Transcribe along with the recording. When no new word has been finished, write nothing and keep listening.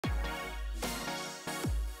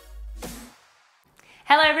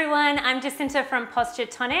Hello everyone, I'm Jacinta from Posture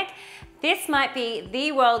Tonic. This might be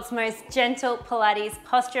the world's most gentle Pilates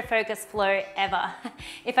posture focused flow ever,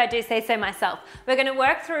 if I do say so myself. We're going to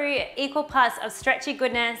work through equal parts of stretchy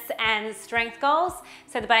goodness and strength goals,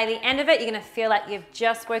 so that by the end of it, you're going to feel like you've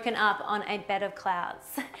just woken up on a bed of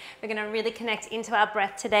clouds. We're going to really connect into our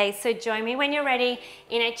breath today, so join me when you're ready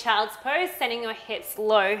in a child's pose, sending your hips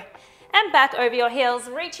low and back over your heels,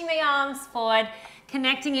 reaching the arms forward,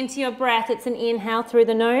 connecting into your breath. It's an inhale through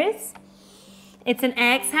the nose. It's an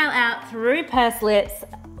exhale out through pursed lips,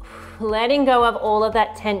 letting go of all of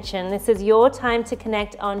that tension. This is your time to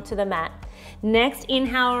connect onto the mat. Next,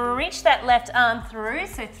 inhale, reach that left arm through,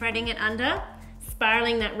 so threading it under,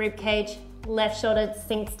 spiraling that rib cage, left shoulder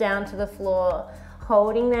sinks down to the floor,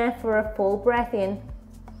 holding there for a full breath in,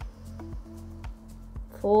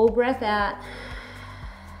 full breath out.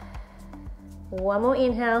 One more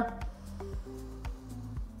inhale.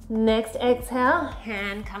 Next exhale,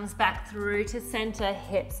 hand comes back through to center,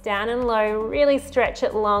 hips down and low, really stretch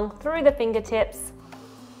it long through the fingertips.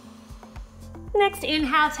 Next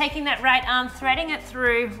inhale, taking that right arm, threading it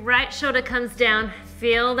through, right shoulder comes down,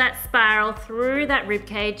 feel that spiral through that rib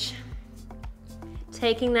cage.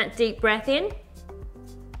 Taking that deep breath in,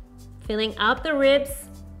 filling up the ribs,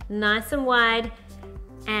 nice and wide,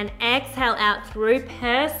 and exhale out through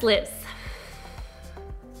pursed lips.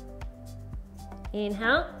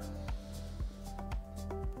 Inhale.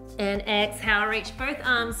 And exhale, reach both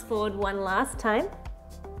arms forward one last time.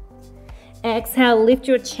 Exhale, lift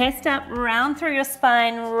your chest up, round through your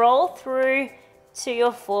spine, roll through to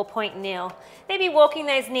your 4-point kneel. Maybe walking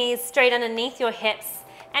those knees straight underneath your hips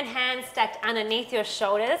and hands stacked underneath your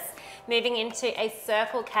shoulders, moving into a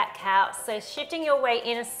circle cat-cow. So shifting your weight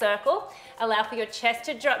in a circle, allow for your chest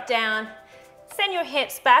to drop down, send your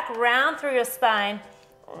hips back, round through your spine,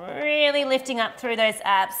 really lifting up through those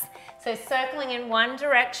abs. So circling in one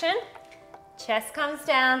direction, chest comes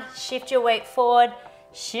down, shift your weight forward,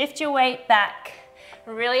 shift your weight back.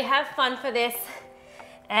 Really have fun for this.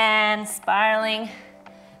 And spiraling,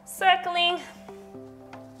 circling.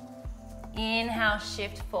 Inhale,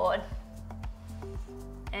 shift forward.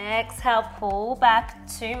 Exhale, pull back,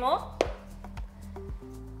 2 more.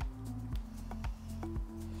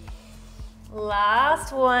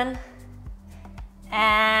 Last one.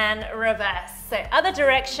 And reverse. So other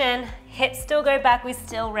direction, hips still go back, we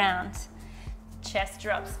still round. Chest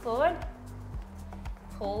drops forward,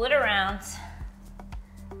 pull it around.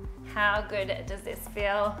 How good does this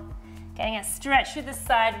feel? Getting a stretch through the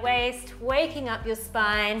side waist, waking up your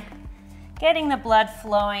spine, getting the blood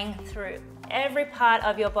flowing through every part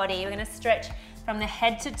of your body. We're gonna stretch from the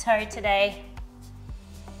head to toe today.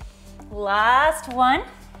 Last one.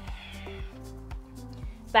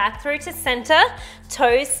 Back through to center,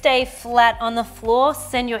 toes stay flat on the floor,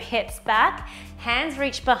 send your hips back, hands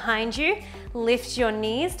reach behind you, lift your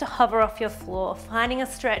knees to hover off your floor, finding a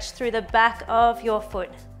stretch through the back of your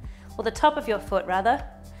foot, or the top of your foot rather.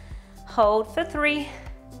 Hold for 3,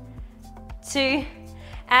 2,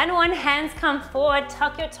 and 1. Hands come forward,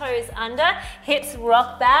 tuck your toes under, hips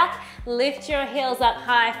rock back, lift your heels up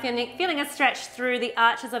high, feeling a stretch through the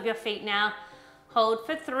arches of your feet now. Hold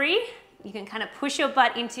for 3. You can kind of push your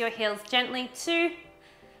butt into your heels gently. 2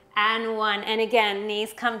 and 1. And again,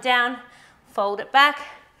 knees come down, fold it back,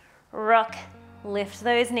 rock, lift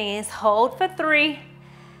those knees. Hold for 3.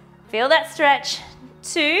 Feel that stretch.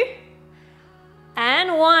 2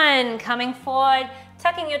 and 1. Coming forward,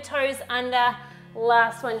 tucking your toes under.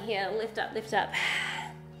 Last one here. Lift up, lift up.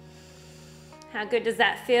 How good does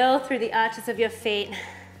that feel through the arches of your feet?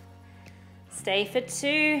 Stay for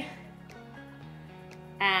 2.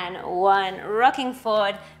 And 1, rocking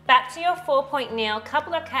forward, back to your 4-point kneel.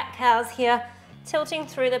 Couple of cat-cows here, tilting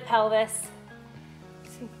through the pelvis.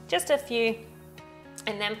 Just a few.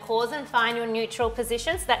 And then pause and find your neutral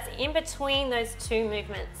position. So that's in between those 2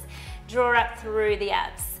 movements. Draw up through the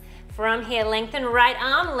abs. From here, lengthen right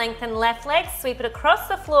arm, lengthen left leg, sweep it across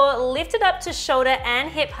the floor, lift it up to shoulder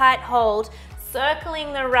and hip height hold,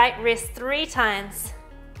 circling the right wrist 3 times.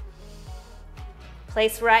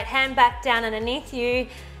 Place right hand back down underneath you.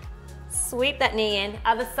 Sweep that knee in.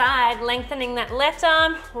 Other side, lengthening that left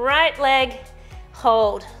arm, right leg,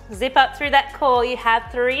 hold. Zip up through that core. You have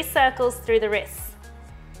 3 circles through the wrists.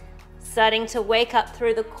 Starting to wake up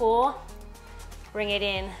through the core. Bring it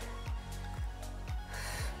in.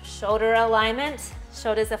 Shoulder alignment.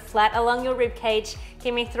 Shoulders are flat along your rib cage.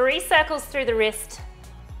 Give me 3 circles through the wrist.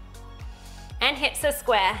 And hips are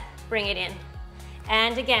square. Bring it in.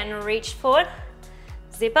 And again, reach forward.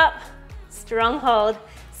 Zip up, strong hold,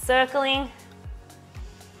 circling,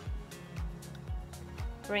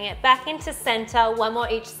 Bring it back into center, one more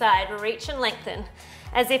each side. Reach and lengthen.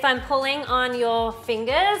 As if I'm pulling on your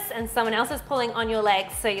fingers and someone else is pulling on your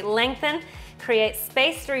legs. So you lengthen, create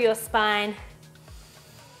space through your spine.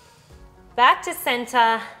 Back to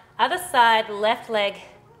center, other side, left leg,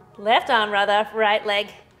 left arm rather, right leg.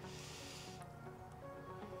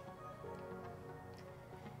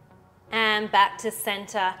 And back to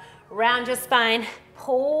center. Round your spine,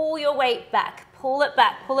 pull your weight back, pull it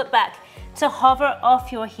back to hover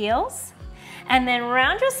off your heels. And then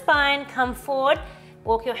round your spine, come forward,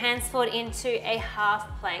 walk your hands forward into a half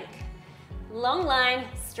plank. Long line,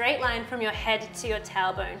 straight line from your head to your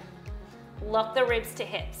tailbone. Lock the ribs to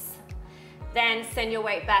hips. Then send your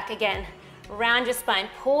weight back again. Round your spine,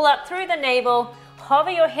 pull up through the navel,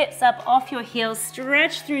 hover your hips up off your heels,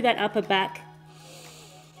 stretch through that upper back.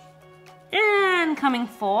 And coming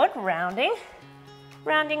forward, rounding,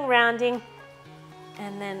 rounding, rounding,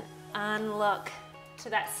 and then unlock to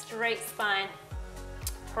that straight spine.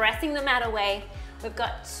 Pressing the mat away. We've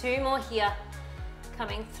got 2 more here.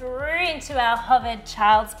 Coming through into our hovered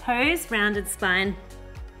child's pose, rounded spine.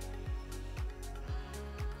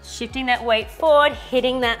 Shifting that weight forward,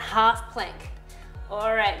 hitting that half plank.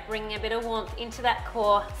 All right, bringing a bit of warmth into that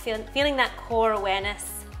core, feeling that core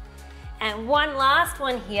awareness. And one last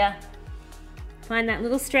one here. Find that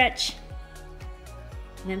little stretch.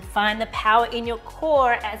 And then find the power in your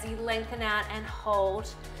core as you lengthen out and hold.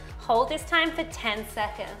 Hold this time for 10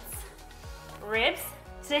 seconds. Ribs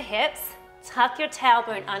to hips, tuck your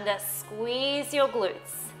tailbone under, squeeze your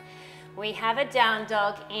glutes. We have a down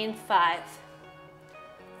dog in 5,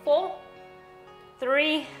 4,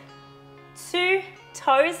 3, 2,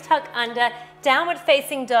 toes tuck under, downward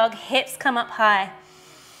facing dog, hips come up high.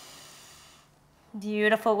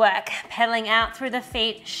 Beautiful work. Pedaling out through the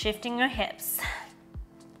feet, shifting your hips.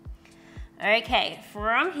 Okay,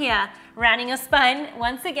 from here, rounding your spine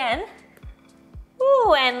once again.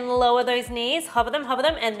 Ooh, and lower those knees, hover them,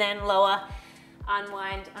 and then lower,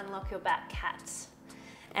 unwind, unlock your back cat.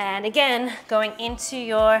 And again, going into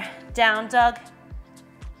your down dog,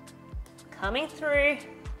 coming through,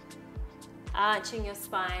 arching your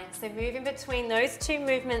spine. So moving between those 2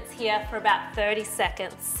 movements here for about 30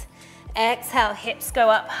 seconds. Exhale, hips go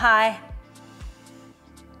up high.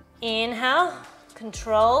 Inhale,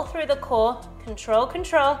 control through the core, control,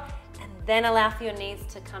 and then allow for your knees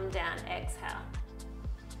to come down. Exhale.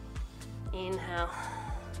 Inhale.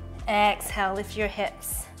 Exhale, lift your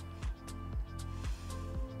hips.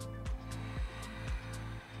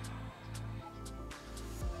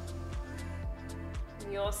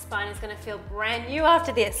 Your spine is going to feel brand new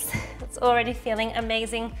after this. It's already feeling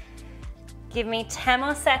amazing. Give me 10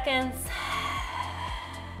 more seconds.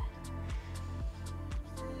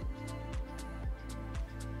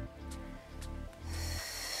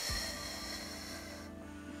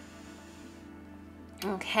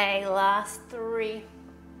 Okay, last 3,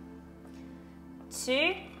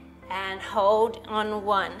 2, and hold on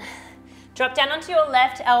 1. Drop down onto your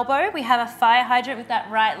left elbow. We have a fire hydrant with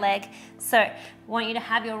that right leg. So I want you to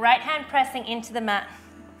have your right hand pressing into the mat.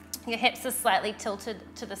 Your hips are slightly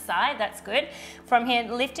tilted to the side, that's good. From here,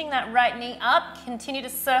 lifting that right knee up, continue to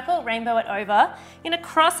circle, rainbow it over. You're gonna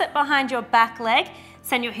cross it behind your back leg,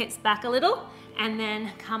 send your hips back a little, and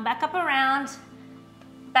then come back up around,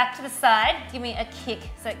 back to the side, give me a kick.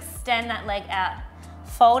 So extend that leg out.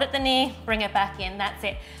 Fold at the knee, bring it back in, that's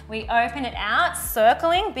it. We open it out,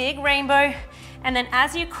 circling, big rainbow, and then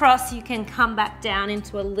as you cross, you can come back down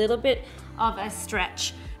into a little bit of a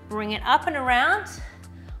stretch. Bring it up and around,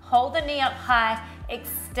 hold the knee up high,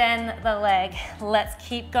 extend the leg. Let's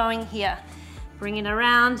keep going here. Bring it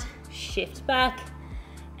around, shift back,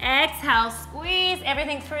 exhale, squeeze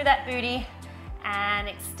everything through that booty, and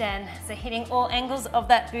extend. So hitting all angles of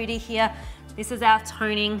that booty here. This is our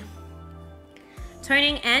toning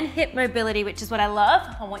and hip mobility, which is what I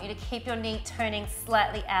love. I want you to keep your knee turning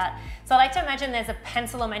slightly out. So I like to imagine there's a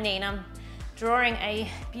pencil on my knee and I'm drawing a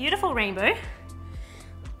beautiful rainbow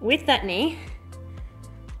with that knee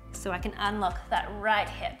so I can unlock that right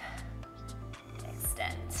hip.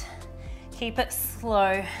 Extend. Keep it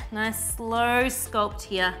slow. Nice slow sculpt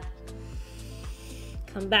here.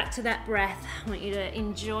 Come back to that breath. I want you to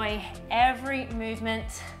enjoy every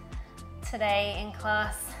movement today in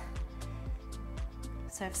class.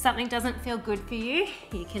 So if something doesn't feel good for you,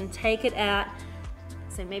 you can take it out.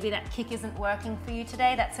 So maybe that kick isn't working for you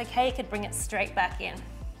today, that's okay, you could bring it straight back in.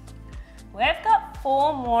 We've got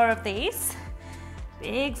 4 more of these.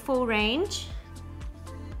 Big full range.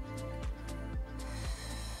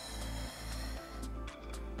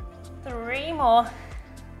 Three more.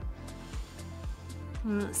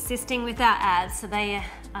 Assisting with our abs, so they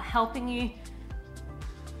are helping you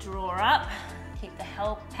Draw up, keep the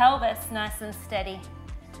pelvis nice and steady.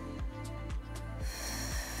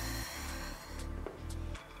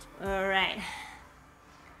 All right,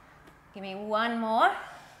 give me one more.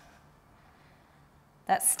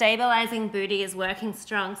 That stabilizing booty is working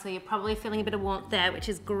strong, so you're probably feeling a bit of warmth there, which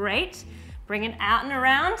is great. Bring it out and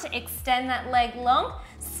around, extend that leg long,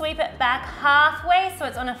 sweep it back halfway so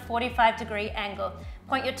it's on a 45-degree angle.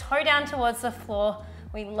 Point your toe down towards the floor.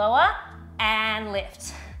 We lower and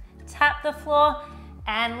lift. Tap the floor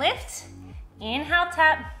and lift. Inhale,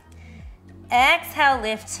 tap. Exhale,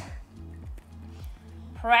 lift.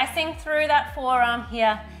 Pressing through that forearm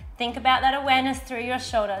here. Think about that awareness through your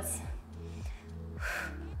shoulders.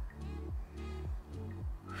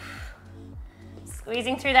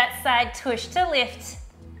 Squeezing through that side tush to lift.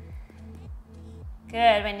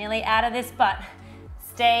 Good, we're nearly out of this butt.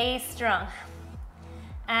 Stay strong.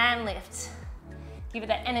 And lift. Give it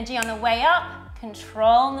that energy on the way up, control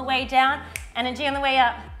on the way down, energy on the way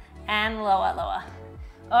up, and lower, lower.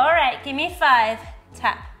 All right, give me 5,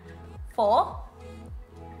 tap. 4,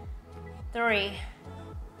 3,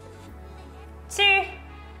 2,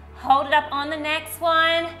 hold it up on the next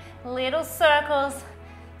one. Little circles,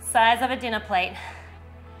 size of a dinner plate.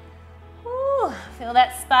 Ooh, feel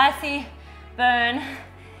that spicy burn.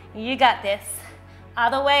 You got this.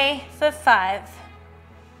 Other way for 5,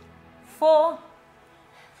 4,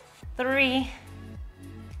 3,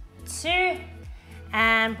 2,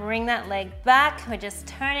 and bring that leg back. We're just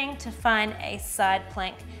turning to find a side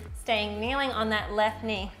plank. Staying kneeling on that left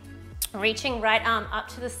knee. Reaching right arm up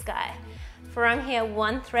to the sky. From here,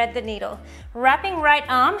 one, thread the needle. Wrapping right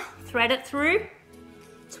arm, thread it through,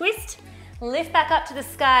 twist, lift back up to the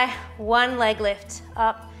sky, one leg lift,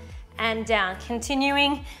 up and down.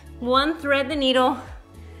 Continuing, one, thread the needle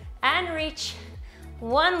and reach,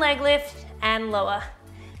 one leg lift and lower.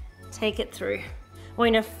 Take it through. We're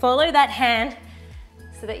going to follow that hand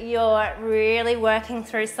so that you're really working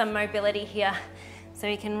through some mobility here. So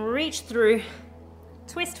you can reach through,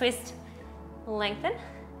 twist, twist, lengthen,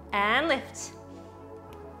 and lift.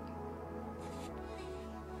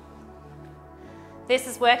 This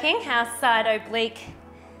is working our side oblique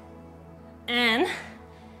and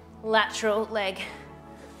lateral leg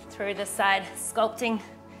through the side, sculpting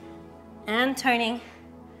and toning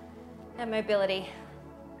and mobility.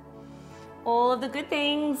 All of the good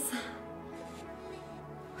things.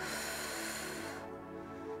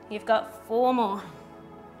 You've got 4 more.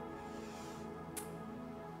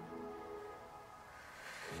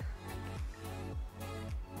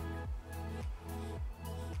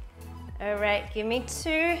 All right, give me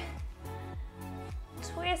 2.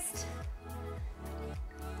 Twist.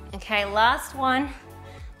 Okay, last one.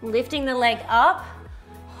 Lifting the leg up,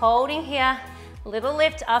 holding here, little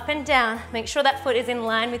lift up and down. Make sure that foot is in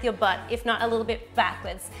line with your butt, if not a little bit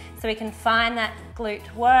backwards, so we can find that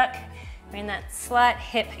glute work. We're in that slight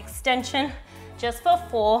hip extension, just for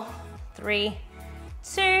 4, 3,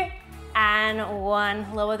 2, and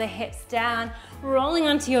 1. Lower the hips down, rolling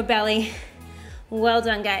onto your belly. Well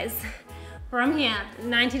done, guys. From here,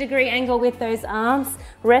 90-degree angle with those arms.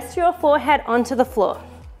 Rest your forehead onto the floor.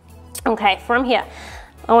 Okay, from here,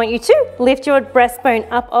 I want you to lift your breastbone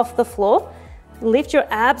up off the floor. Lift your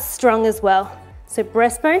abs strong as well. So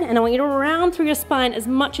breastbone, and I want you to round through your spine as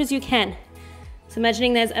much as you can. So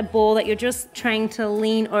imagining there's a ball that you're just trying to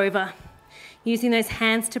lean over, using those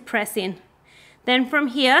hands to press in. Then from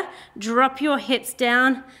here, drop your hips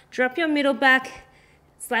down, drop your middle back,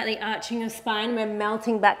 slightly arching your spine. We're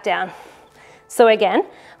melting back down. So again,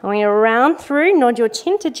 I want you to round through, nod your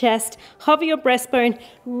chin to chest, hover your breastbone,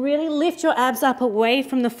 really lift your abs up away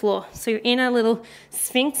from the floor. So you're in a little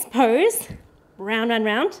Sphinx pose, round and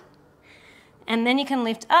round. And then you can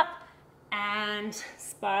lift up and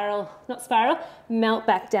spiral, not spiral, melt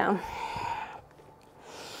back down.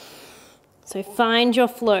 So find your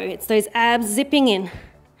flow. It's those abs zipping in.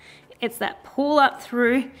 It's that pull up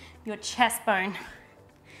through your chest bone.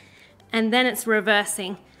 And then it's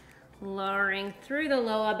reversing. Lowering through the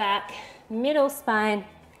lower back, middle spine,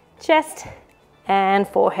 chest, and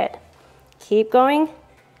forehead. Keep going.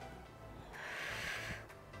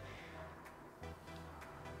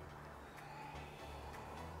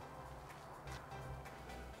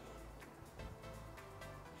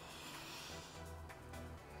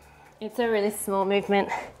 It's a really small movement,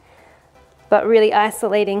 but really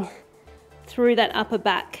isolating through that upper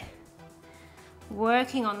back.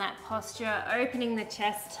 Working on that posture, opening the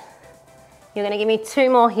chest. You're gonna give me 2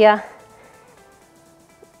 more here.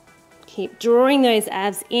 Keep drawing those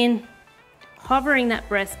abs in, hovering that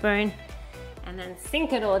breastbone, and then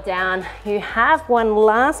sink it all down. You have one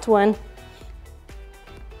last one.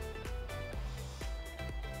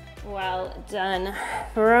 Well done.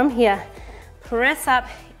 From here, press up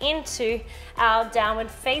into our downward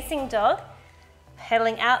facing dog,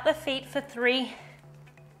 pedaling out the feet for 3,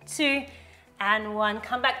 2, and 1.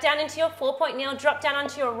 Come back down into your 4-point kneel, drop down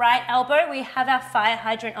onto your right elbow. We have our fire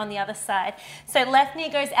hydrant on the other side. So left knee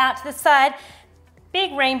goes out to the side,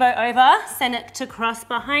 big rainbow over, send it to cross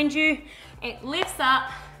behind you. It lifts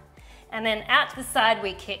up, and then out to the side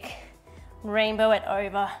we kick. Rainbow it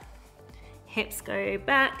over. Hips go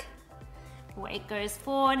back, weight goes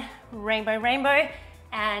forward, rainbow, rainbow,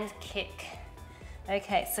 and kick.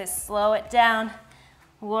 Okay, so slow it down,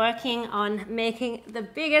 working on making the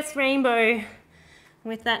biggest rainbow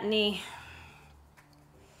with that knee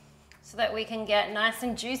so that we can get nice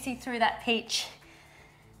and juicy through that peach.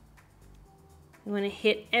 You want to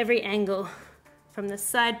hit every angle from the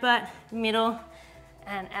side butt, middle,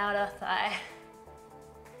 and outer thigh.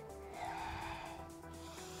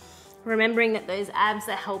 Remembering that those abs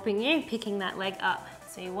are helping you, picking that leg up.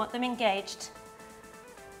 So you want them engaged.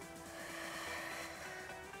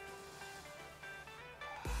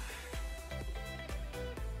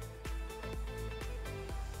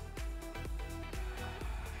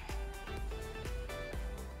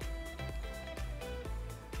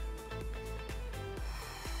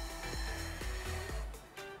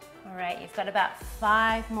 All right, you've got about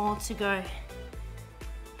 5 more to go.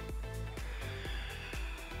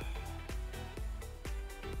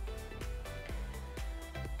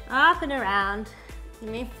 Up and around. Give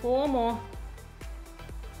me 4 more.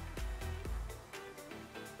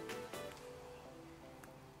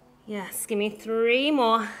 Yes, give me 3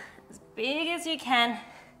 more. As big as you can.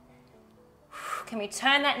 Can we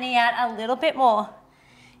turn that knee out a little bit more?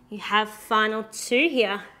 You have final 2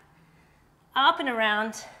 here. Up and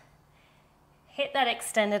around. Hit that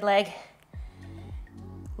extended leg.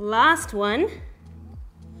 Last one.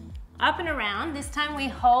 Up and around. This time we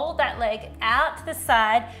hold that leg out to the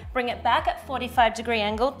side, bring it back at 45-degree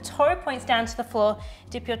angle, toe points down to the floor,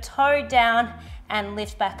 dip your toe down and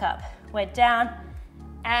lift back up. We're down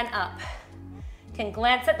and up. You can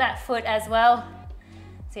glance at that foot as well.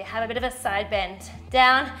 So you have a bit of a side bend.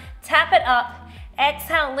 Down, tap it up,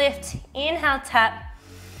 exhale, lift, inhale, tap.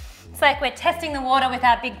 It's like we're testing the water with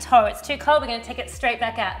our big toe. It's too cold, we're gonna take it straight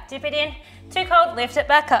back out. Dip it in, too cold, lift it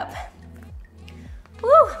back up. Woo,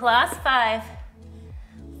 last 5,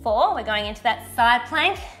 4, we're going into that side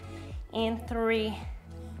plank in 3,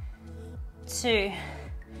 2,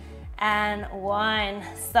 and 1.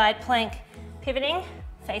 Side plank, pivoting,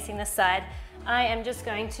 facing the side. I am just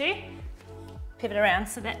going to pivot around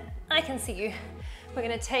so that I can see you. We're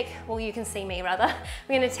gonna take, well, you can see me rather.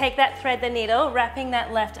 We're gonna take that thread the needle, wrapping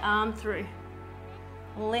that left arm through,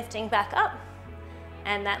 lifting back up,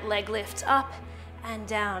 and that leg lift up and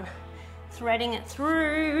down. Threading it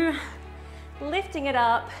through, lifting it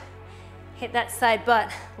up, hit that side butt,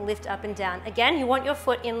 lift up and down. Again, you want your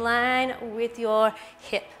foot in line with your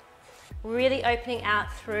hip, really opening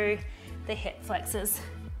out through the hip flexors.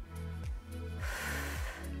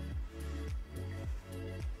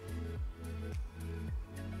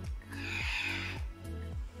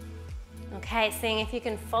 Okay, seeing if you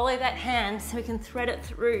can follow that hand so we can thread it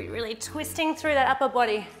through, really twisting through that upper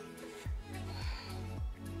body.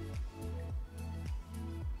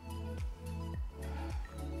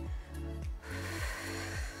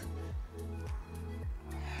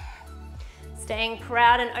 Staying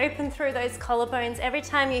proud and open through those collarbones every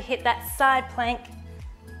time you hit that side plank.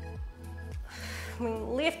 We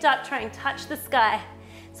lift up, try and touch the sky.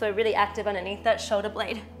 So we're really active underneath that shoulder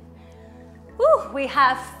blade. Woo, we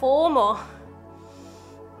have 4 more.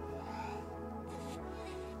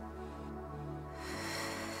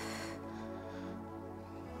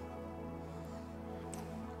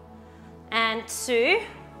 And 2.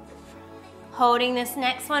 Holding this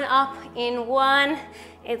next one up in 1.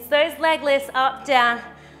 It's those leg lifts, up, down,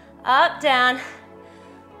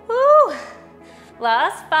 woo.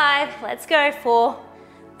 Last 5, let's go, 4,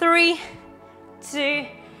 3, 2,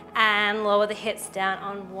 and lower the hips down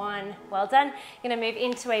on 1. Well done. You're gonna move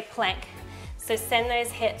into a plank. So send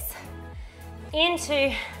those hips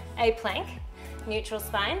into a plank, neutral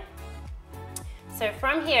spine. So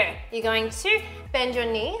from here, you're going to bend your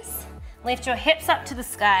knees, lift your hips up to the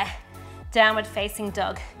sky, downward facing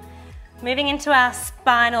dog. Moving into our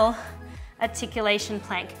spinal articulation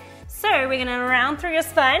plank. So we're gonna round through your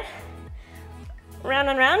spine, round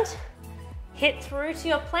and round, hit through to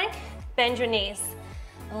your plank, bend your knees.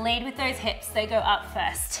 Lead with those hips, they go up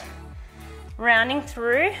first. Rounding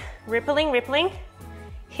through, rippling, rippling,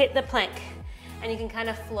 hit the plank. And you can kind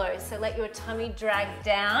of flow, so let your tummy drag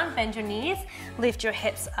down, bend your knees, lift your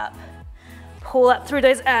hips up. Pull up through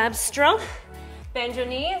those abs strong, Bend your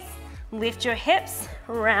knees, lift your hips,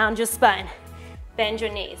 round your spine. Bend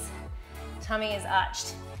your knees. Tummy is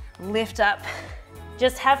arched. Lift up.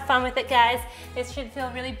 Just have fun with it, guys. This should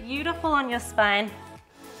feel really beautiful on your spine.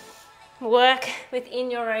 Work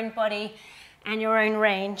within your own body and your own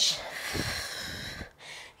range.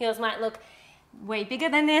 Yours might look way bigger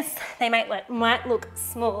than this. They might look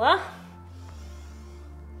smaller.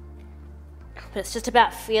 But it's just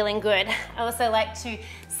about feeling good. I also like to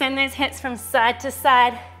send those hips from side to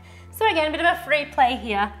side. So again, a bit of a free play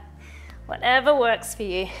here. Whatever works for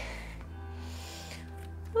you.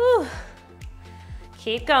 Woo.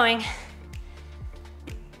 Keep going.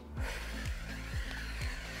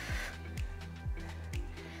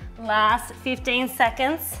 Last 15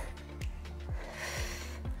 seconds.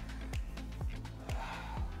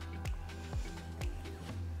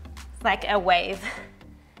 It's like a wave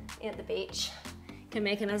at the beach. You can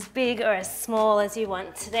make it as big or as small as you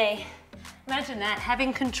want today. Imagine that,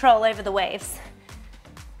 having control over the waves.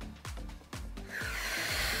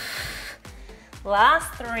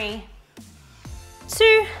 Last 3,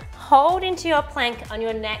 2, hold into your plank on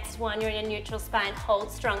your next one. You're in a neutral spine. Hold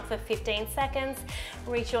strong for 15 seconds.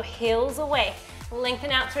 Reach your heels away.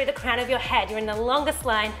 Lengthen out through the crown of your head. You're in the longest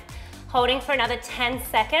line. Holding for another 10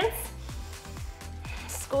 seconds.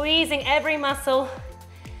 Squeezing every muscle.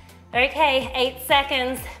 Okay, 8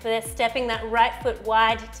 seconds. We're stepping that right foot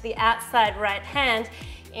wide to the outside right hand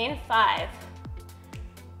in 5,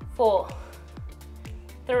 4,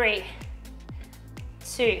 3,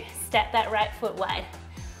 2. Step that right foot wide.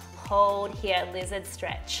 Hold here, lizard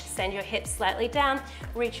stretch. Send your hips slightly down.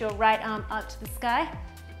 Reach your right arm up to the sky.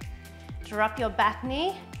 Drop your back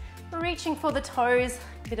knee. Reaching for the toes.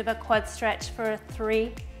 A bit of a quad stretch for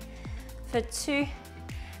 3, for 2,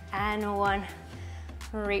 and 1.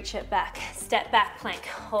 Reach it back. Step back plank.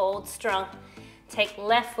 Hold strong. Take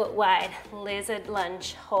left foot wide. Lizard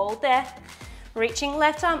lunge. Hold there. Reaching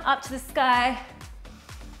left arm up to the sky.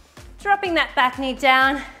 Dropping that back knee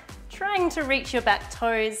down. Trying to reach your back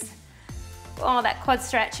toes. Oh, that quad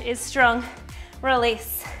stretch is strong.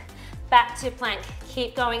 Release. Back to plank.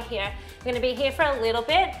 Keep going here. We're going to be here for a little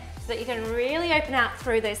bit so that you can really open out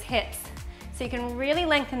through those hips. So you can really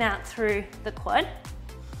lengthen out through the quad.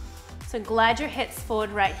 So glide your hips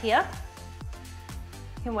forward right here.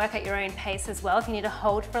 You can work at your own pace as well. If you need to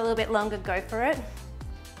hold for a little bit longer, go for it.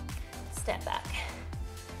 Step back.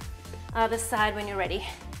 Other side when you're ready.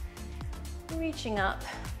 Reaching up,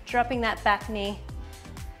 dropping that back knee,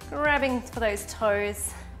 grabbing for those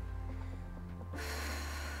toes.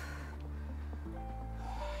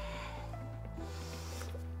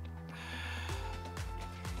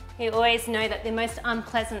 You always know that the most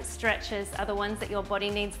unpleasant stretches are the ones that your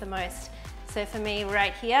body needs the most. So for me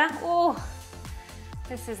right here, oh,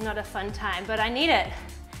 this is not a fun time, but I need it.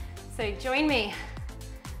 So join me.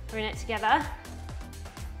 We're in it together.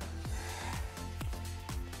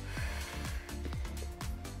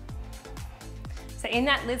 So in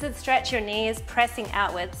that lizard stretch, your knee is pressing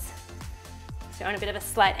outwards. So you're on a bit of a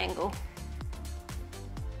slight angle.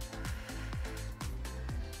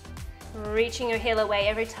 Reaching your heel away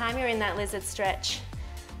every time you're in that lizard stretch.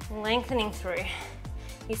 Lengthening through.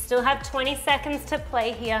 You still have 20 seconds to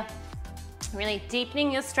play here. Really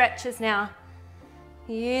deepening your stretches now.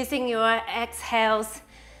 Using your exhales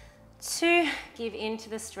to give into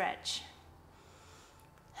the stretch.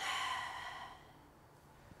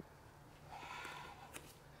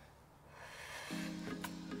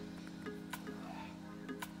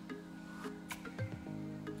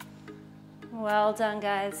 Well done,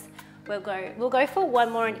 guys. We'll go for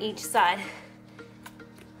one more on each side.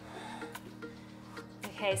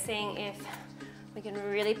 Okay, seeing if we can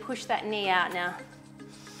really push that knee out now.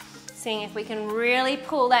 Seeing if we can really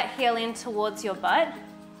pull that heel in towards your butt.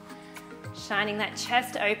 Shining that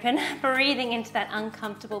chest open, breathing into that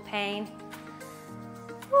uncomfortable pain.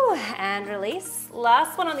 Whew, and release.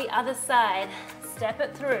 Last one on the other side. Step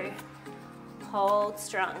it through. Hold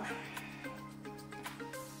strong.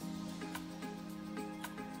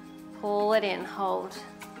 Pull it in, hold.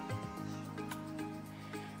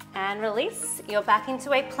 And release. You're back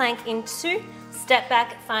into a plank in 2. Step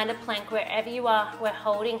back, find a plank wherever you are. We're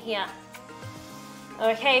holding here.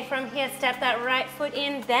 Okay, from here, step that right foot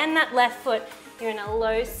in, then that left foot. You're in a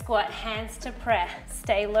low squat, hands to prayer.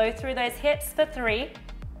 Stay low through those hips for 3,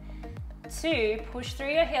 2, push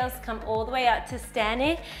through your heels, come all the way out to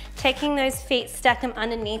standing. Taking those feet, stack them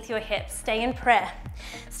underneath your hips. Stay in prayer.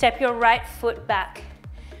 Step your right foot back.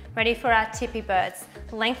 Ready for our tippy birds.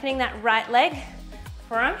 Lengthening that right leg.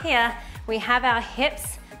 From here, we have our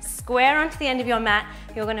hips square onto the end of your mat.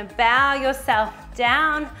 You're gonna bow yourself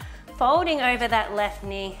down, folding over that left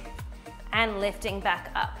knee and lifting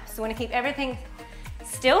back up. So we want to keep everything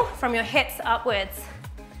still from your hips upwards.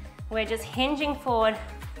 We're just hinging forward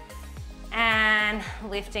and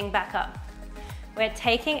lifting back up. We're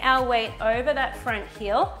taking our weight over that front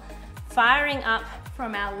heel, firing up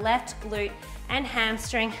from our left glute and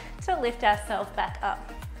hamstring to lift ourselves back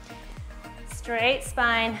up. Straight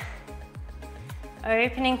spine,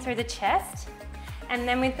 opening through the chest. And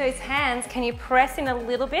then with those hands, can you press in a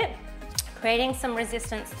little bit, creating some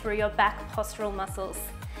resistance through your back postural muscles.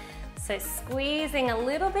 So squeezing a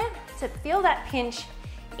little bit to feel that pinch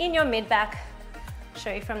in your mid-back.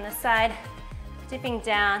 Show you from the side, dipping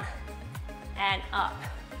down and up.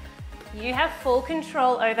 You have full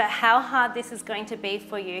control over how hard this is going to be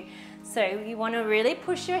for you. So you want to really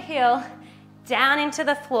push your heel down into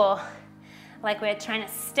the floor, like we're trying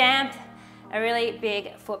to stamp a really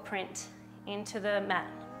big footprint into the mat.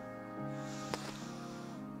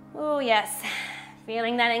 Oh yes,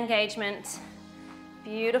 feeling that engagement.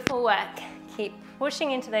 Beautiful work. Keep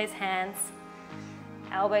pushing into those hands.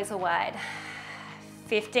 Elbows are wide.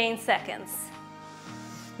 15 seconds.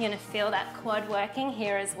 You're gonna feel that quad working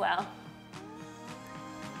here as well.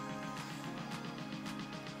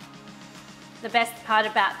 The best part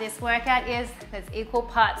about this workout is there's equal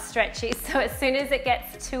parts stretchy, so as soon as it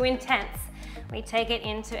gets too intense, we take it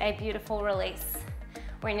into a beautiful release.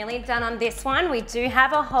 We're nearly done on this one. We do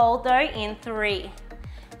have a hold though in 3.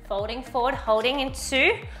 Folding forward, holding in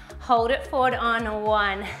 2, hold it forward on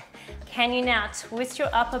 1. Can you now twist your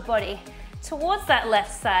upper body towards that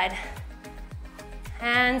left side?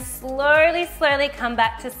 And slowly, slowly come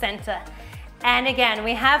back to center. And again,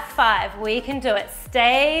 we have 5, we can do it.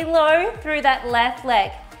 Stay low through that left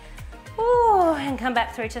leg. Ooh, and come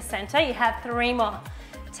back through to center. You have 3 more.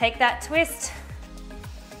 Take that twist.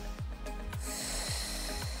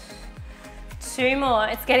 2 more.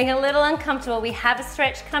 It's getting a little uncomfortable. We have a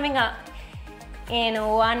stretch coming up in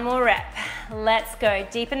 1 more rep. Let's go.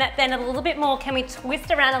 Deepen that bend a little bit more. Can we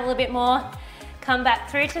twist around a little bit more? Come back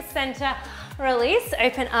through to center. Release,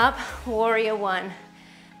 open up, warrior 1.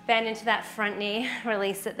 Bend into that front knee,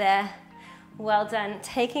 release it there. Well done.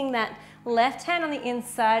 Taking that left hand on the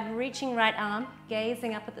inside, reaching right arm,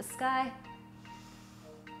 gazing up at the sky.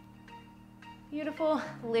 Beautiful.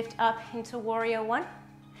 Lift up into warrior 1.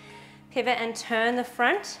 Pivot and turn the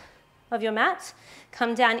front of your mat.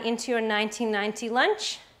 Come down into your 1990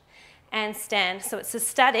 lunge and stand. So it's a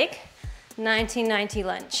static 1990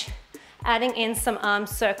 lunge. Adding in some arm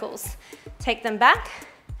circles. Take them back,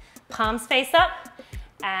 palms face up,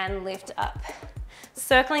 and lift up.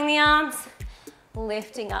 Circling the arms,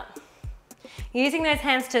 lifting up. Using those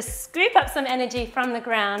hands to scoop up some energy from the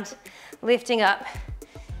ground, lifting up.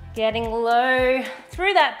 Getting low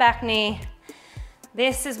through that back knee.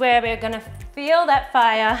 This is where we're gonna feel that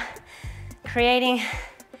fire, creating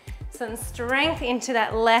some strength into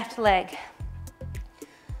that left leg.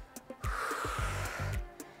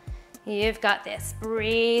 You've got this.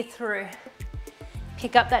 Breathe through.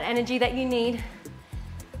 Pick up that energy that you need.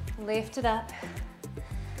 Lift it up.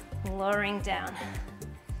 Lowering down.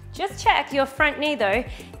 Just check your front knee though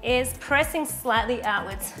is pressing slightly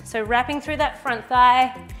outwards. So wrapping through that front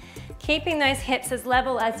thigh, keeping those hips as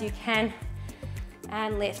level as you can,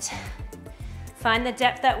 and lift. Find the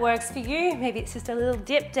depth that works for you. Maybe it's just a little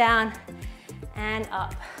dip down and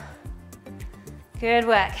up. Good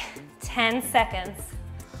work. 10 seconds.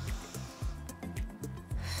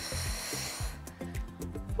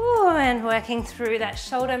 Ooh, and working through that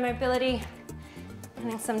shoulder mobility.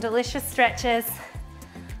 Getting some delicious stretches.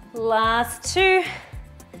 Last 2.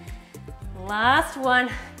 Last 1.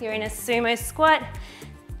 You're in a sumo squat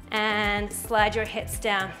and slide your hips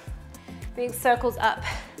down. Big circles up.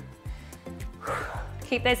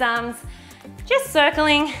 Keep those arms just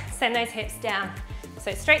circling, send those hips down.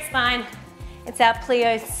 So straight spine, it's our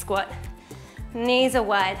plio squat. Knees are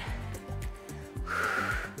wide.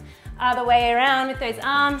 Other way around with those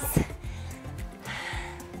arms.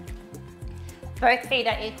 Both feet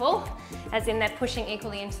are equal, as in they're pushing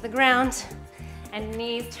equally into the ground, and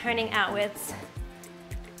knees turning outwards.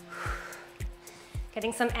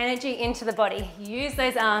 Getting some energy into the body. Use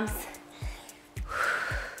those arms.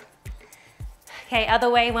 Okay, other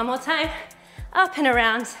way, one more time. Up and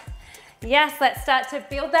around. Yes, let's start to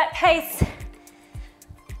build that pace.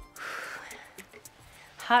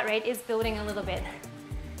 Heart rate is building a little bit.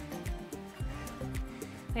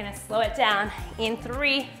 We're gonna slow it down in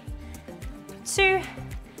 3, 2,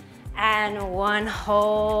 and 1.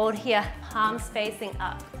 Hold here, palms facing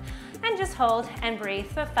up. And just hold and breathe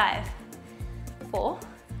for 5, 4,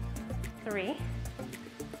 3,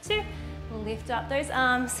 2. Lift up those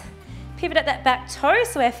arms. Pivot at that back toe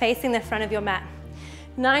so we're facing the front of your mat.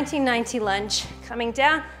 1990 lunge, coming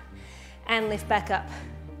down and lift back up.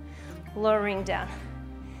 Lowering down,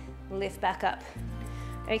 lift back up.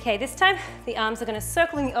 Okay, this time the arms are going to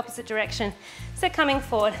circle in the opposite direction. So coming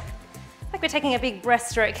forward, like we're taking a big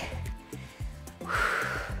breaststroke.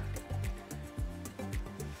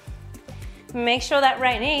 Make sure that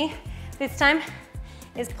right knee this time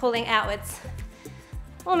is pulling outwards,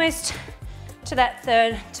 almost to that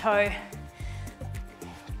third toe.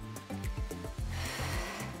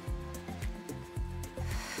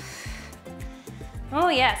 Oh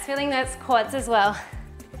yes, feeling those quads as well.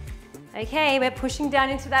 Okay, we're pushing down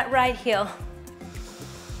into that right heel.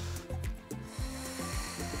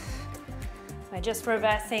 We're just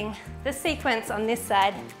reversing the sequence on this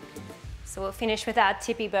side. So we'll finish with our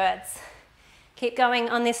tippy birds. Keep going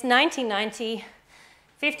on this 90-90,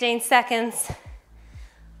 15 seconds.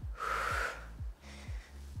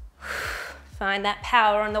 Find that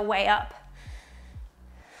power on the way up.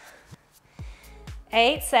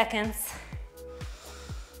 8 seconds.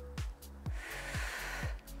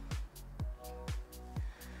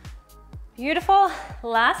 Beautiful.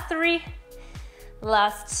 Last 3,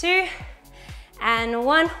 last 2, and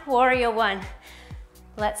 1. Warrior 1.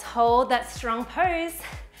 Let's hold that strong pose,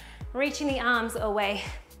 reaching the arms away.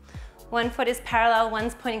 One foot is parallel,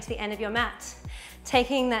 one's pointing to the end of your mat.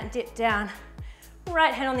 Taking that dip down.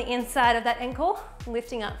 Right hand on the inside of that ankle,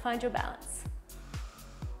 lifting up, find your balance.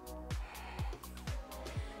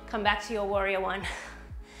 Come back to your warrior 1.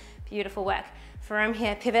 Beautiful work. From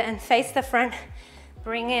here, pivot and face the front.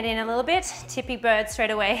 Bring it in a little bit, tippy bird straight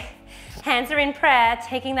away. Hands are in prayer,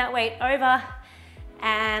 taking that weight over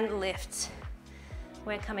and lift.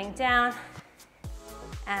 We're coming down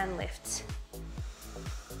and lift.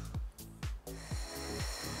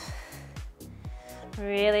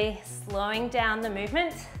 Really slowing down the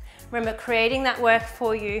movement. Remember, creating that work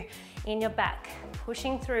for you in your back,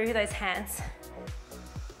 pushing through those hands.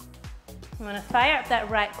 You want to fire up that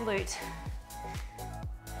right glute.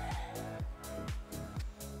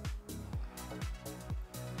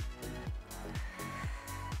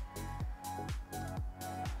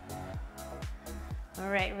 All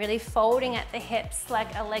right, really folding at the hips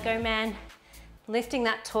like a Lego man, lifting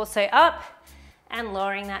that torso up and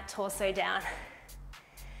lowering that torso down.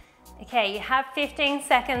 Okay, you have 15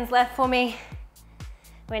 seconds left for me.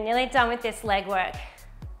 We're nearly done with this leg work.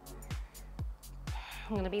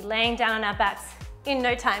 I'm gonna be laying down on our backs in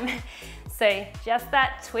no time. So just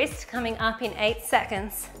that twist coming up in 8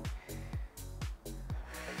 seconds.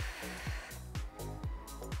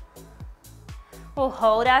 We'll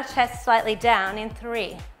hold our chest slightly down in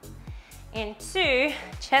 3. In 2,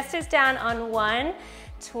 chest is down on 1,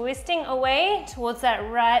 twisting away towards that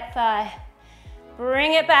right thigh.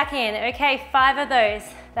 Bring it back in. Okay, 5 of those.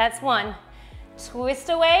 That's 1. Twist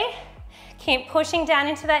away. Keep pushing down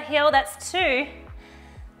into that heel. That's 2.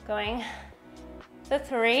 Going for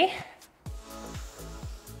 3.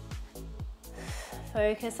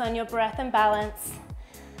 Focus on your breath and balance.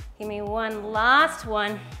 Give me one last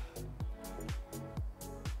one.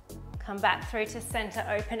 Come back through to center,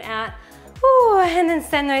 open out. Ooh, and then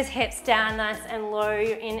send those hips down nice and low.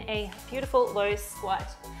 You're in a beautiful low squat.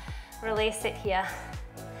 Release it here.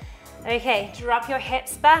 Okay, drop your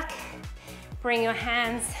hips back. Bring your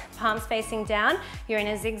hands, palms facing down. You're in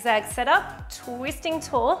a zigzag setup, twisting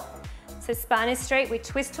tall. So spine is straight, we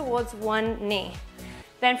twist towards one knee.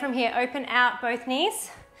 Then from here, open out both knees.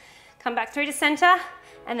 Come back through to center,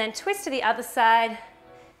 and then twist to the other side.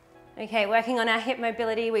 Okay, working on our hip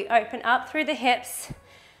mobility, we open up through the hips,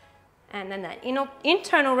 and then that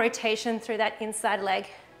internal rotation through that inside leg.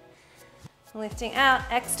 Lifting out,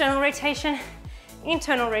 external rotation,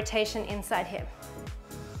 internal rotation, inside hip.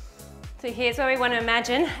 So here's where we want to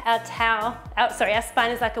imagine our our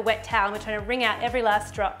spine is like a wet towel, and we're trying to wring out every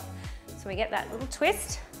last drop. So we get that little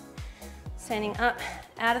twist, standing up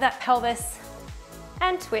out of that pelvis,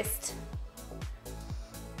 and twist.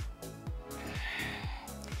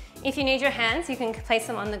 If you need your hands, you can place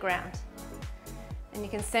them on the ground. And you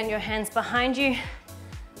can send your hands behind you.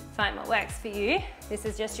 Find what works for you. This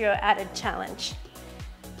is just your added challenge.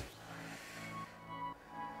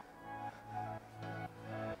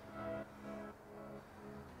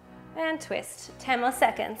 And twist, 10 more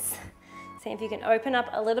seconds. See if you can open up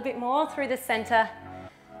a little bit more through the center.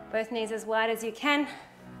 Both knees as wide as you can.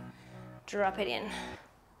 Drop it in.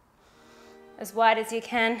 As wide as you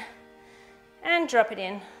can. And drop it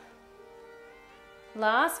in.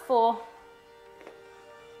 Last 4,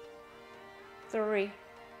 3,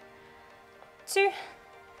 2,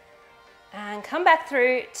 and come back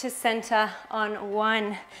through to center on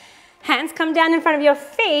 1. Hands come down in front of your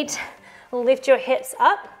feet, lift your hips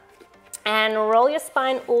up, And roll your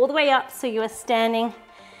spine all the way up so you are standing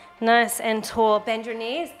nice and tall. Bend your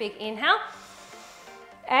knees, big inhale.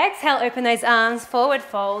 Exhale, open those arms, forward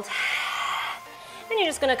fold. And you're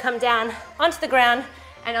just gonna come down onto the ground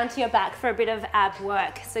and onto your back for a bit of ab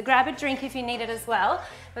work. So grab a drink if you need it as well.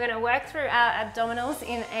 We're gonna work through our abdominals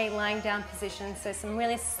in a lying down position. So some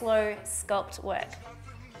really slow sculpt work.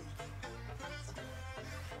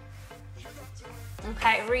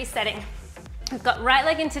 Okay, resetting. We've got right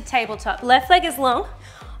leg into tabletop. Left leg is long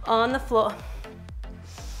on the floor.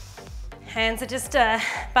 Hands are just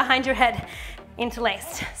behind your head,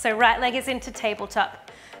 interlaced. So right leg is into tabletop.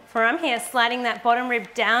 From here, sliding that bottom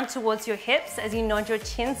rib down towards your hips as you nod your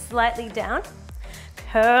chin slightly down,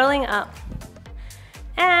 curling up,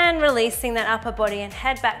 and releasing that upper body and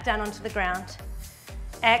head back down onto the ground.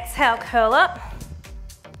 Exhale, curl up,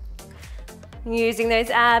 using those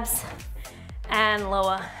abs, and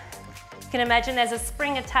lower. You can imagine there's a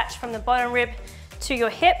spring attached from the bottom rib to your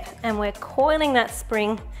hip, and we're coiling that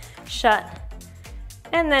spring shut,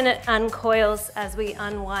 and then it uncoils as we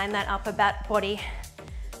unwind that upper back body,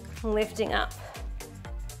 lifting up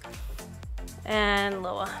and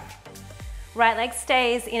lower. Right leg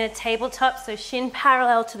stays in a tabletop, so shin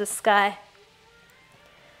parallel to the sky,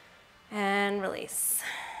 and release.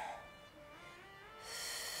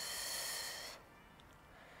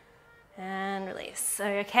 And release. So,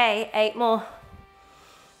 okay, 8 more.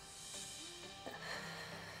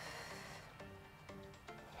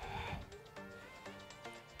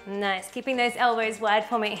 Nice, keeping those elbows wide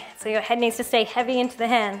for me. So your head needs to stay heavy into the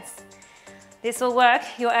hands. This will work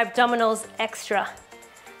your abdominals extra.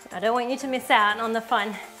 I don't want you to miss out on the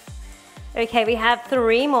fun. Okay, we have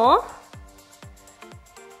 3 more.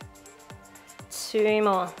 2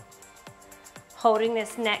 more. Holding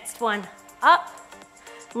this next one up.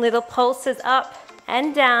 Little pulses up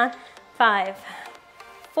and down. 5,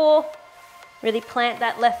 4. Really plant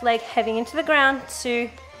that left leg heavy into the ground. 2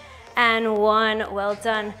 and 1. Well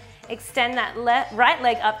done. Extend that right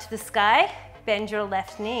leg up to the sky. Bend your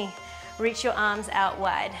left knee. Reach your arms out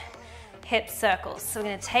wide. Hip circles. So we're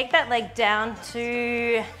going to take that leg down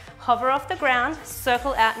to hover off the ground,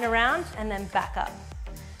 circle out and around, and then back up.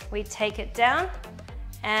 We take it down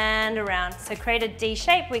and around. So create a D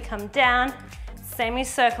shape. We come down.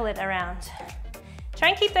 Semicircle it around. Try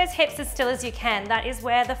and keep those hips as still as you can. That is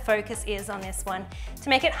where the focus is on this one. To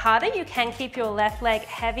make it harder, you can keep your left leg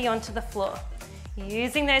heavy onto the floor.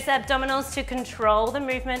 Using those abdominals to control the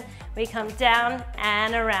movement, we come down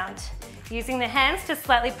and around. Using the hands to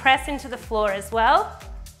slightly press into the floor as well.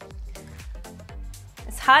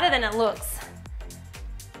 It's harder than it looks.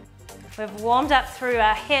 We've warmed up through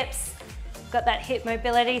our hips, got that hip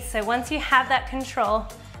mobility, so once you have that control,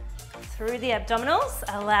 through the abdominals,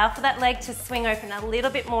 allow for that leg to swing open a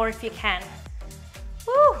little bit more if you can.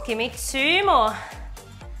 Woo, give me 2 more.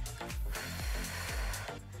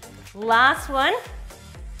 Last one.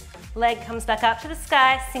 Leg comes back up to the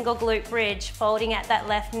sky, single glute bridge, folding at that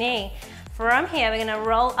left knee. From here, we're gonna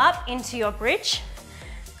roll up into your bridge,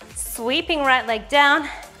 sweeping right leg down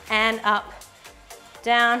and up,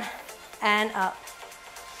 down and up.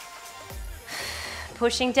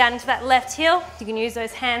 Pushing down into that left heel. You can use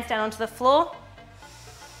those hands down onto the floor.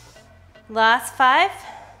 Last 5,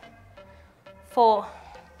 4,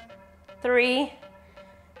 3,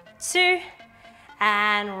 2,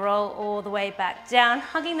 and roll all the way back down,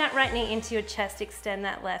 hugging that right knee into your chest. Extend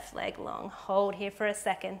that left leg long. Hold here for a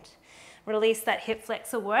second. Release that hip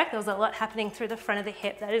flexor work. There was a lot happening through the front of the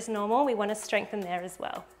hip. That is normal. We want to strengthen there as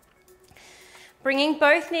well. Bringing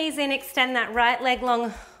both knees in, extend that right leg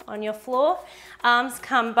long on your floor. Arms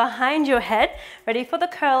come behind your head. Ready for the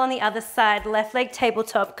curl on the other side. Left leg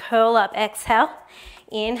tabletop, curl up, exhale.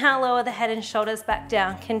 Inhale, lower the head and shoulders back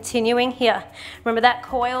down. Continuing here. Remember that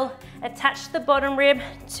coil, attach the bottom rib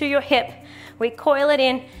to your hip. We coil it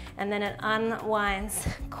in and then it unwinds.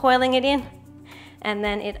 Coiling it in and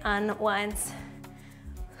then it unwinds.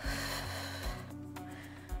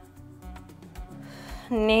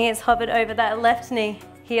 Knees hovered over that left knee,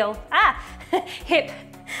 heel, hip.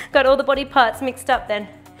 Got all the body parts mixed up then.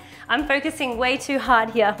 I'm focusing way too hard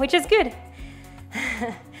here, which is good.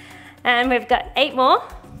 And we've got 8 more.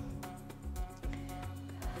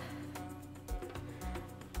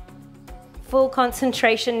 Full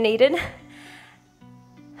concentration needed.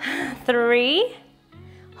 3,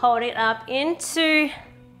 hold it up into,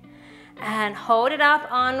 and hold it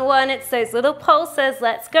up on 1. It's those little pulses.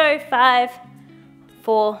 Let's go. 5,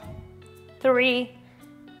 4, 3,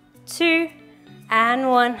 2, and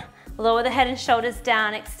 1. Lower the head and shoulders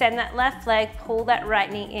down. Extend that left leg. Pull that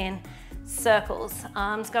right knee in. Circles.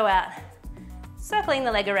 Arms go out. Circling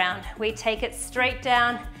the leg around. We take it straight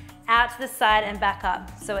down out to the side and back up.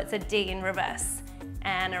 So it's a D in reverse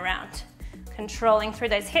and around. Controlling through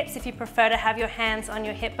those hips. If you prefer to have your hands on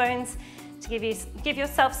your hip bones to give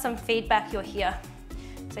yourself some feedback, you're here.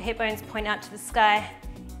 So hip bones point out to the sky,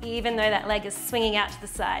 even though that leg is swinging out to the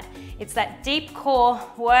side. It's that deep core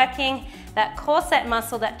working, that core set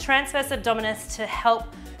muscle, that transverse abdominis to help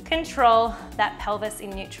control that pelvis in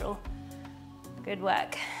neutral. Good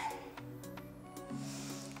work.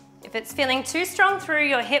 If it's feeling too strong through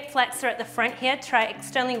your hip flexor at the front here, try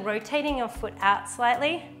externally rotating your foot out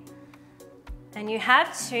slightly. And you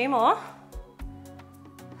have 2 more.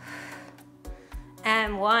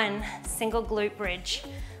 And 1, single glute bridge,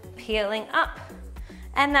 peeling up.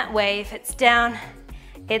 And that way, if it's down,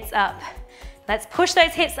 it's up. Let's push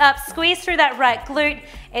those hips up, squeeze through that right glute.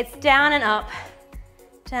 It's down and up,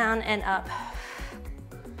 down and up.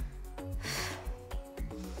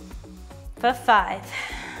 For 5,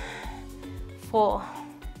 4,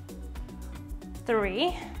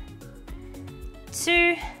 3,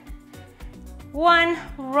 2, 1,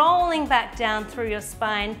 rolling back down through your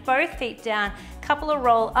spine, both feet down, couple of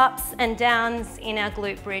roll ups and downs in our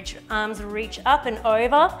glute bridge. Arms reach up and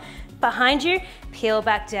over behind you, peel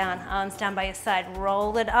back down, arms down by your side,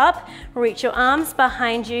 roll it up, reach your arms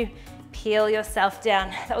behind you, peel yourself down.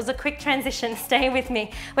 That was a quick transition, stay with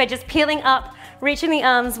me. We're just peeling up, reaching the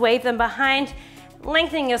arms, wave them behind,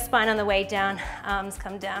 lengthening your spine on the way down, arms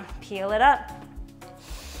come down, peel it up.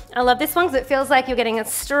 I love this one because it feels like you're getting a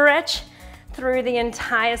stretch through the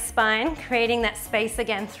entire spine, creating that space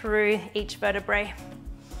again through each vertebrae.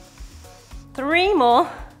 3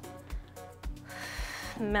 more.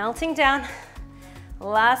 Melting down.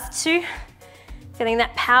 Last 2. Feeling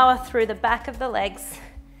that power through the back of the legs.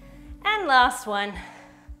 And last one.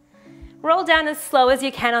 Roll down as slow as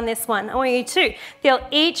you can on this one. I want you to feel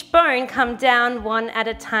each bone come down one at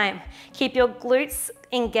a time. Keep your glutes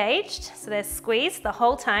engaged, so they're squeezed the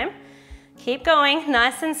whole time. Keep going,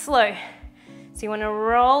 nice and slow. So you want to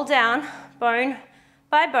roll down bone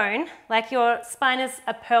by bone, like your spine is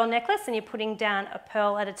a pearl necklace and you're putting down a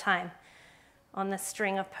pearl at a time on the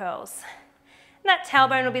string of pearls. And that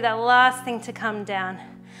tailbone will be the last thing to come down.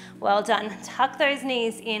 Well done. Tuck those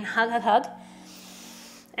knees in, hug, hug, hug.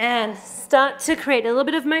 And start to create a little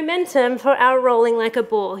bit of momentum for our rolling like a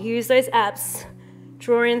ball. Use those abs.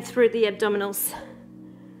 Draw in through the abdominals.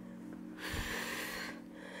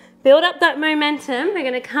 Build up that momentum. We're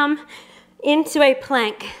going to come into a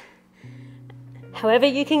plank. However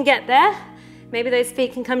you can get there. Maybe those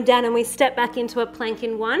feet can come down and we step back into a plank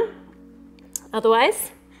in 1.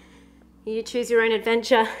 Otherwise, you choose your own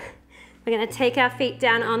adventure. We're going to take our feet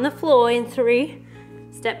down on the floor in 3.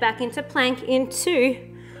 Step back into plank in 2.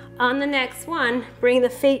 On the next one, bring the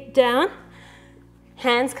feet down.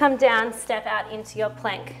 Hands come down, step out into your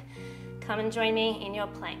plank. Come and join me in your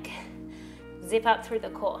plank. Zip up through the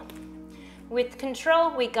core. With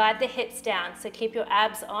control, we guide the hips down, so keep your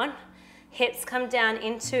abs on. Hips come down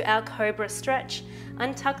into our cobra stretch.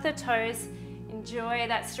 Untuck the toes, enjoy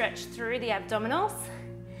that stretch through the abdominals.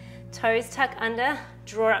 Toes tuck under,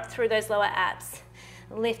 draw up through those lower abs.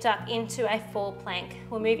 Lift up into a full plank.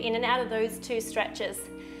 We'll move in and out of those 2 stretches.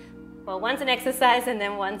 Well, one's an exercise and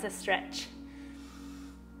then one's a stretch.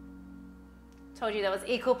 Told you that was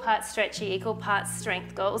equal parts stretchy, equal parts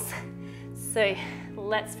strength goals. So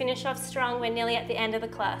let's finish off strong. We're nearly at the end of the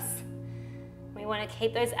class. We want to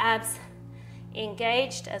keep those abs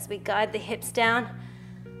engaged as we guide the hips down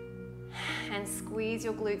and squeeze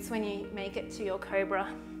your glutes when you make it to your cobra.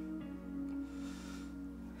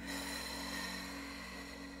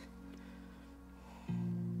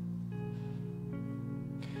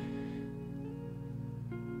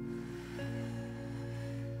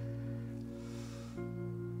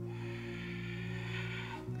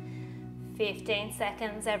 "15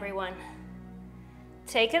 seconds, everyone.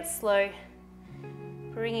 Take it slow,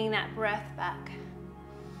 bringing that breath back.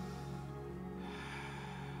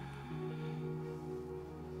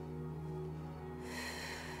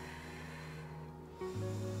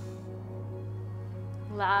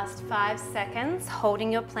 Last 5 seconds,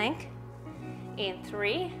 holding your plank in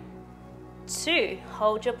 3, 2,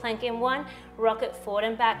 hold your plank in 1, rock it forward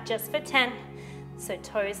and back just for 10. So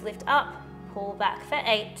toes lift up, pull back for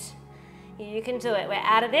 8. You can do it. We're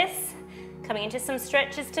out of this. Coming into some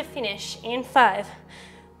stretches to finish in 5,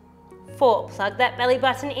 4, plug that belly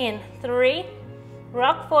button in, 3,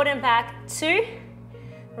 rock forward and back, 2,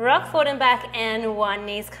 rock forward and back, and 1,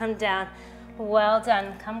 knees come down. Well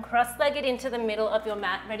done. Come cross-legged into the middle of your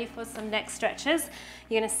mat, ready for some neck stretches.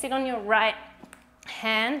 You're gonna sit on your right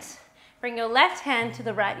hand, bring your left hand to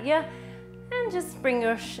the right ear, and just bring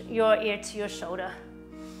your ear to your shoulder.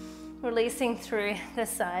 releasing through the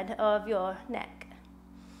side of your neck.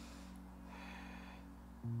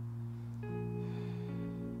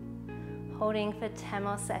 Holding for 10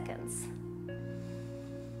 more seconds.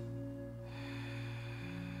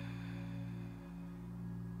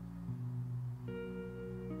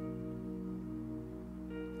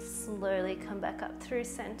 Slowly come back up through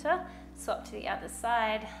center, swap to the other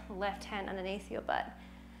side, left hand underneath your butt,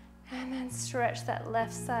 and then stretch that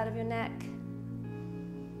left side of your neck.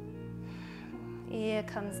 Ear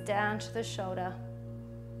comes down to the shoulder.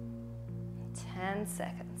 10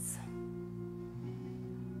 seconds.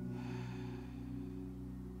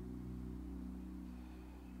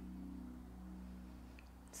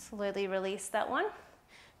 Slowly release that one.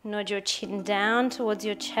 Nod your chin down towards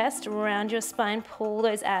your chest, round your spine, pull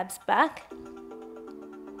those abs back.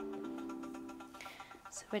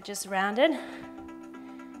 So we're just rounded.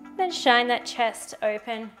 Then shine that chest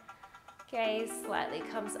open. Gaze slightly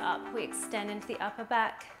comes up. We extend into the upper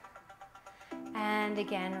back. And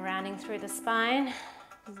again, rounding through the spine,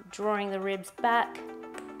 drawing the ribs back.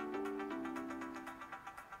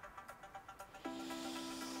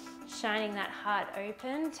 Shining that heart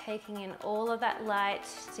open, taking in all of that light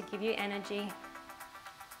to give you energy.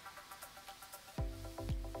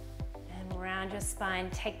 And round your spine,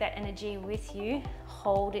 take that energy with you,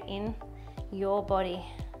 hold it in your body.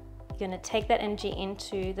 You're going to take that energy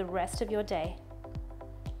into the rest of your day.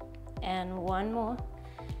 And one more.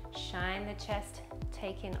 Shine the chest,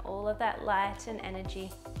 take in all of that light and energy.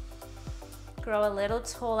 Grow a little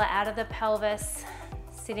taller out of the pelvis.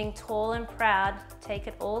 Sitting tall and proud, take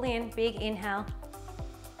it all in, big inhale.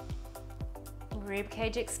 Rib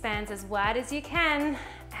cage expands as wide as you can,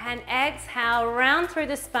 and exhale, round through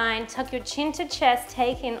the spine, tuck your chin to chest,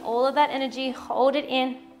 take in all of that energy, hold it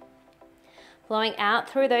in. Blowing out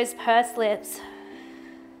through those pursed lips.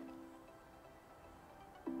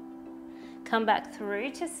 Come back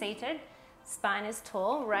through to seated, spine is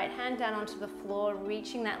tall, right hand down onto the floor,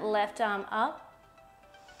 reaching that left arm up.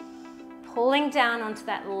 Pulling down onto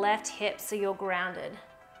that left hip so you're grounded.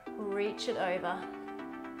 Reach it over.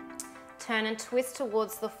 Turn and twist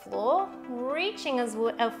towards the floor, reaching as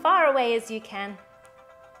far away as you can.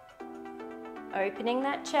 Opening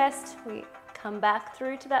that chest, we come back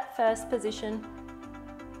through to that first position.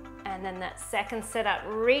 And then that second set up,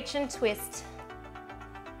 reach and twist.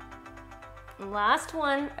 Last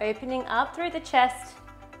one, opening up through the chest.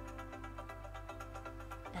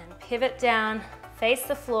 And pivot down. Face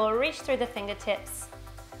the floor, reach through the fingertips.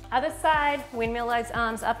 Other side, windmill those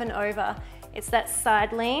arms up and over. It's that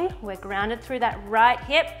side lean. We're grounded through that right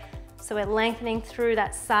hip, so we're lengthening through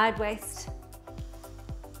that side waist.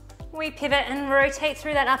 We pivot and rotate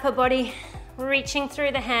through that upper body, reaching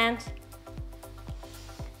through the hand.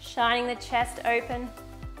 Shining the chest open.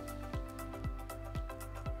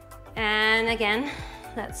 And again,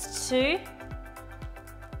 that's 2.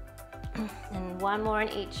 And one more in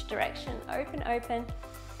each direction. Open, open.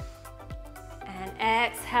 And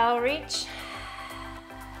exhale, reach.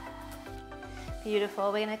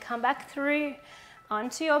 Beautiful. We're going to come back through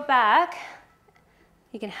onto your back.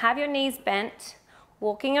 You can have your knees bent,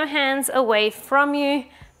 walking your hands away from you,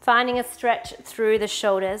 finding a stretch through the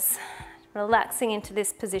shoulders, relaxing into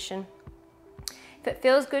this position. If it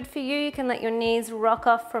feels good for you, you can let your knees rock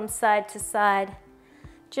off from side to side,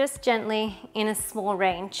 just gently in a small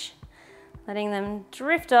range. Letting them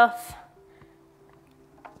drift off.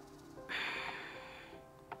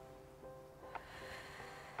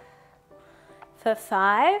 For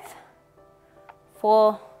 5,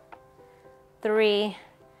 4, 3,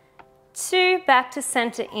 2, back to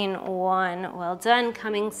center in 1. Well done.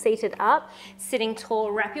 Coming seated up, sitting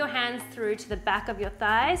tall. Wrap your hands through to the back of your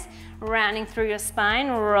thighs, rounding through your spine.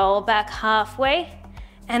 Roll back halfway,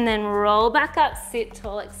 and then roll back up. Sit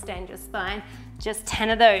tall, extend your spine. Just 10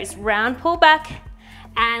 of those. Round, pull back,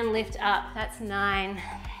 and lift up. That's 9.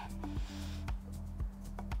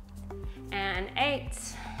 And 8.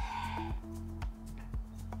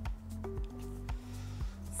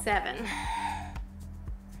 7.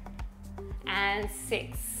 And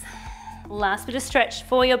 6. Last bit of stretch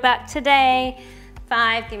for your back today.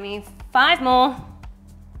 5, give me 5 more.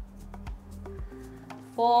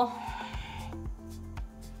 4,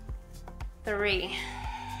 3,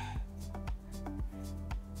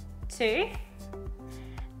 2,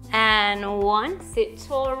 and 1. Sit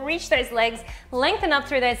tall, reach those legs, lengthen up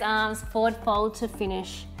through those arms, forward fold to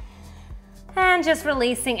finish. And just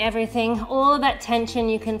releasing everything, all of that tension.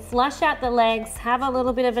 You can flush out the legs, have a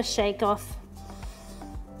little bit of a shake off.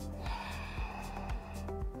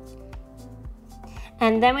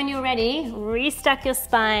 And then when you're ready, restack your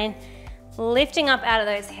spine, lifting up out of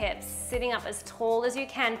those hips. sitting up as tall as you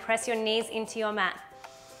can. Press your knees into your mat.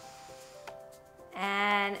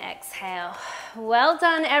 And exhale. Well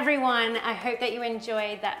done, everyone. I hope that you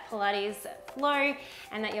enjoyed that Pilates flow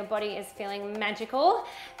and that your body is feeling magical.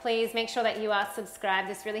 Please make sure that you are subscribed.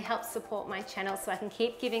 This really helps support my channel so I can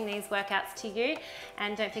keep giving these workouts to you.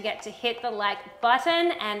 And don't forget to hit the like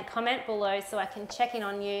button and comment below so I can check in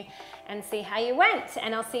on you and see how you went.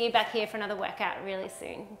 And I'll see you back here for another workout really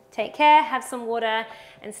soon. Take care, have some water,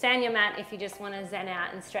 and stay on your mat if you just want to zen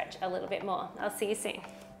out and stretch a little bit more. I'll see you soon.